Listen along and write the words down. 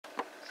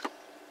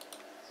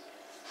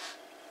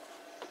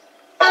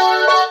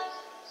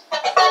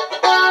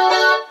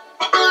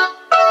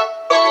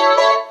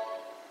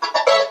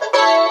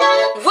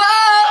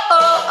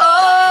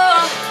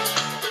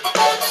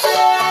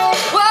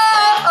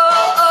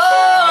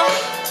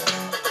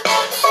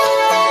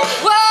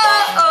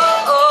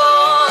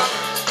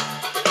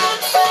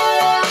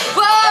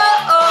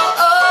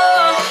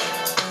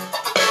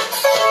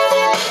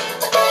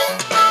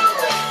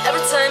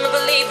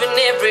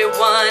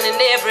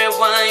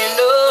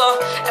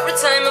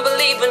wanna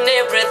believe in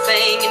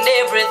everything and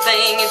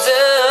everything you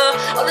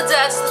do. All the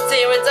dots that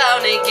tear it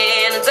down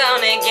again and down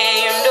again.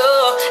 You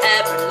know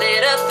every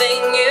little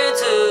thing you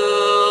do.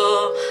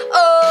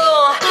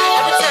 Oh,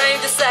 every time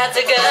you decide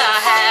to go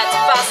ahead to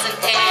pass it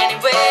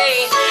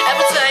anyway.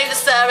 Every time the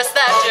stars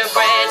start your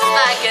brain just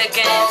like a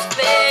game to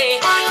play.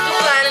 You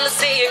finally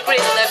see it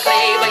crystal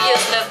clear, but you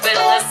still feel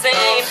the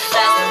same.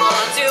 That's the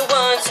one you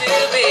want to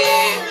be.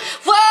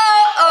 Whoa,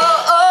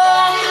 oh,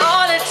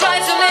 oh, only try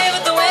to live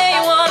it the way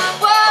you want.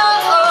 Whoa,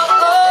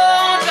 oh,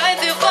 oh, try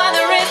to find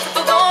the reason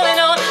for going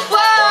on.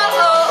 Whoa,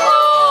 oh,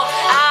 oh,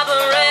 I've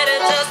been ready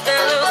just to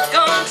lose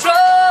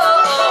control.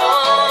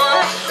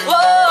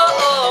 Whoa,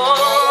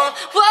 oh,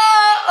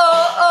 whoa,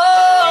 oh,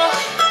 oh.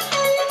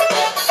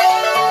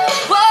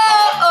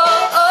 Whoa,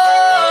 oh,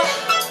 oh.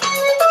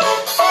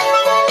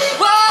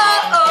 Whoa,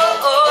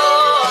 oh,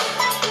 oh.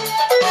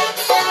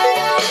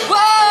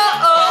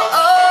 Whoa, oh,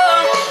 oh.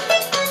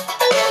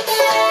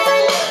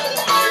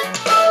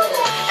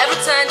 Every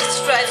time that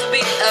you try to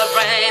be a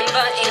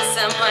rainbow in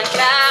someone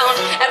clown.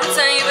 Every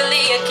time you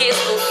believe a kiss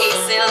will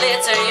easily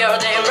turn your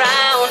day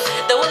round.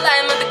 The whole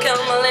life might become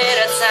a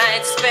little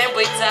tight to spend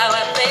without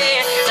a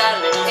pain.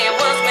 Darling,